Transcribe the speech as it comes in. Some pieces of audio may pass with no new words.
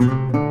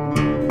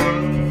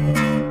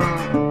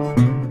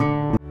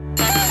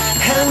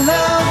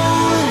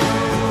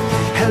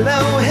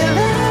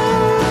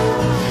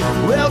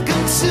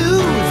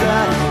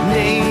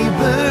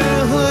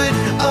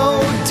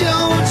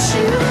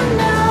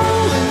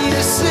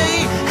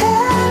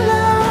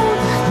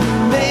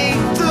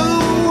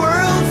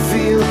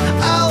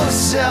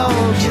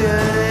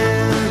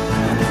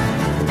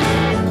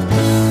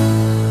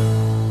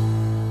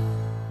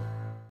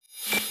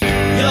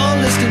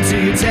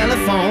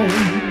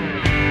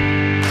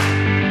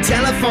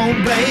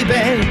telephone,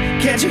 baby.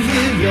 Can't you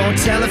hear your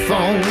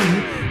telephone?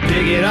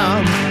 Pick it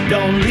up,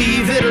 don't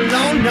leave it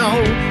alone,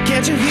 no.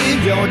 Can't you hear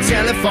your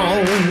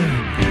telephone?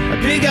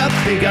 Pick up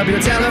your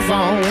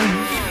telephone.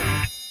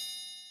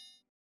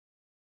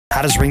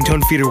 How does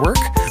Ringtone Feeder work?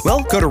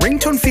 Well, go to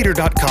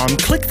ringtonefeeder.com,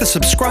 click the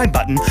subscribe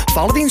button,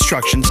 follow the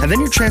instructions, and then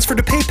you're transferred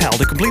to PayPal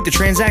to complete the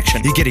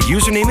transaction. You get a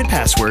username and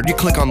password, you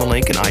click on the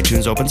link and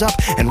iTunes opens up,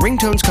 and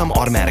ringtones come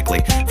automatically.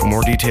 For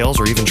more details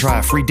or even try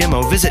a free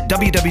demo, visit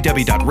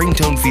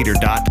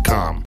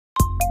www.ringtonefeeder.com.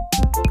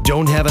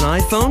 Don't have an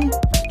iPhone?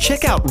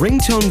 Check out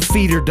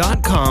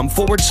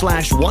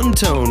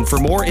ringtonefeeder.com/onetone for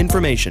more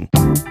information.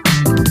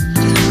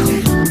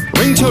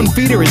 Ringtone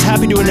Feeder is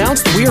happy to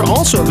announce that we are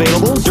also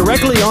available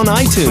directly on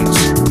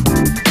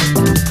iTunes.